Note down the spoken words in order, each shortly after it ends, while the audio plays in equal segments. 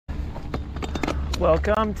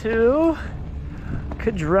Welcome to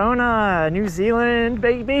Cardrona, New Zealand,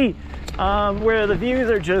 baby. Where the views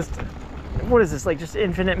are just, what is this, like just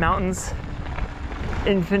infinite mountains?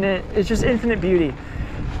 It's just infinite beauty.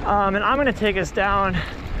 And I'm gonna take us down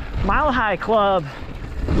Mile High Club,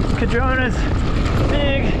 Cardrona's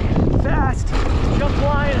big, fast jump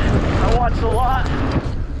line. I watched a lot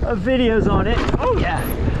of videos on it. Oh yeah.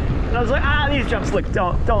 And I was like, these jumps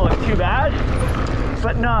don't look too bad.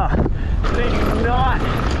 But no, they do not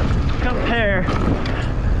compare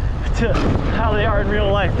to how they are in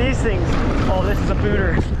real life. These things, oh, this is a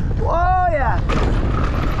booter. Oh yeah.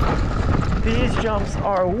 These jumps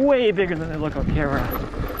are way bigger than they look on camera,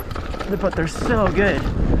 but they're so good.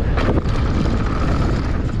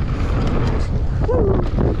 Woo.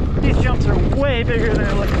 These jumps are way bigger than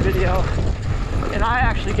they look in video, and I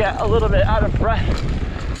actually get a little bit out of breath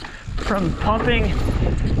from pumping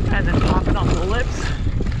and then popping off the lips,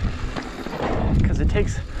 because it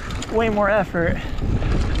takes way more effort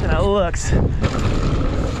than it looks.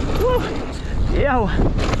 Woo. Yo.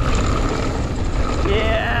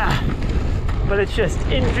 Yeah. But it's just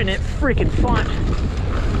infinite freaking fun.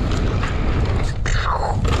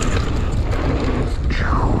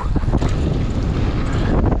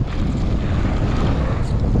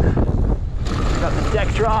 Got the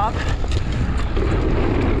deck drop.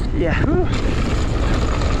 Yeah. Whew.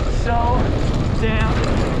 So damn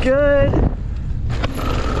good.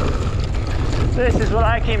 This is what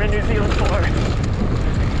I came to New Zealand for.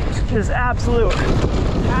 Just absolute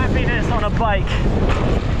happiness on a bike.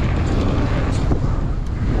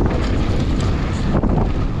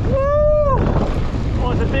 Woo!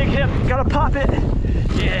 Oh, it's a big hip. Gotta pop it.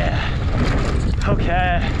 Yeah.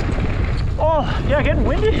 Okay. Oh, yeah, getting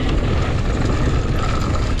windy.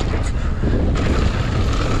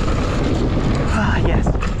 Yes.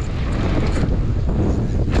 So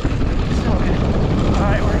good. All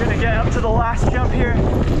right, we're gonna get up to the last jump here.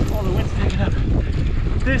 Oh, the wind's picking up.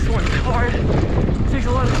 This one's hard. It takes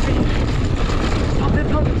a lot of speed. Pump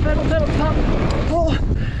it, pedal, pump. Oh,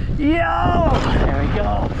 yo! There we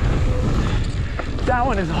go. That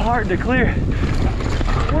one is hard to clear.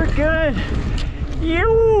 We're good.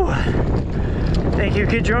 You. Thank you,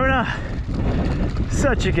 Cardrona.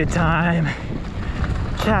 Such a good time.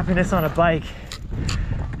 Happiness on a bike.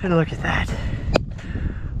 And look at that.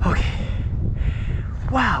 Okay.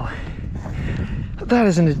 Wow. That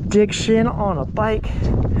is an addiction on a bike.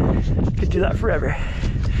 Could do that forever.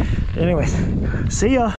 Anyways, see ya.